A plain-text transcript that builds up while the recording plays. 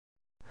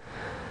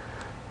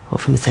all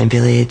from the same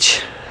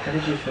village. How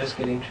did you first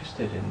get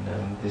interested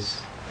in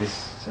this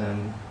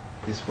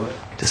work?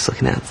 Just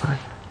looking outside.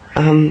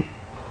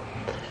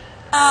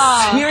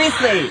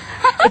 Seriously,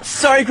 it's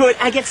so good.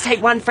 I get to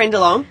take one friend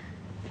along.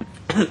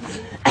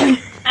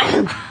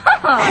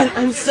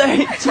 I'm so...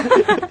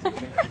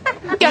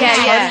 Yeah.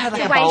 Had,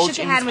 like, The a way you bulge shook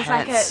your in hand his was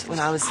like pants a... when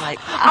I was like...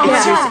 Oh,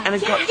 yeah. Seriously, and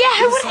it got... Yeah,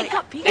 who would it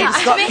got bigger?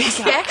 It got bigger.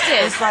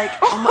 Expected. It's like,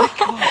 oh my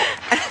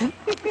god.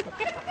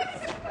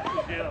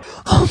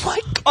 Oh my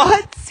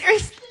god,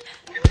 seriously.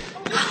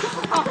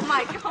 Oh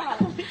my god.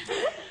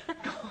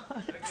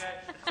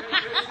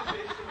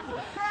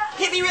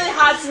 Hit me really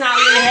hard,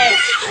 Sonali, in the head.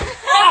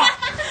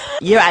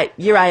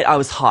 Year 8, I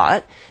was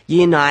hot.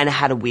 Year 9, I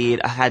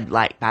had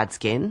like bad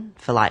skin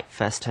for like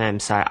first term,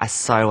 so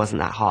I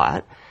wasn't that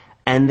hot.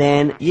 And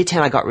then year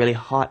 10, I got really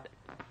hot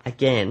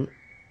again.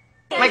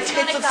 My tits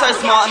look so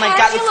small and my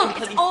gut looks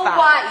completely all fat.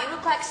 white. You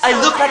look like so I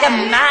look like a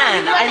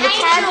man. You look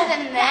handled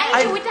than that.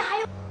 I- You with the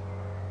hair.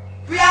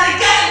 Brianna,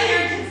 get here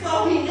and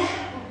console me now.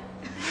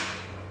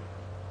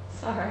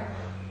 Sorry.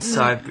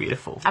 So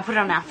beautiful. I put it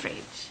on our fridge.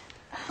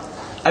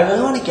 I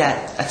really want to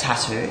get a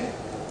tattoo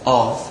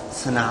of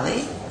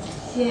Sonali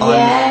on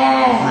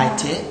my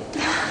tit.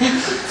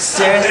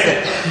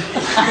 Seriously.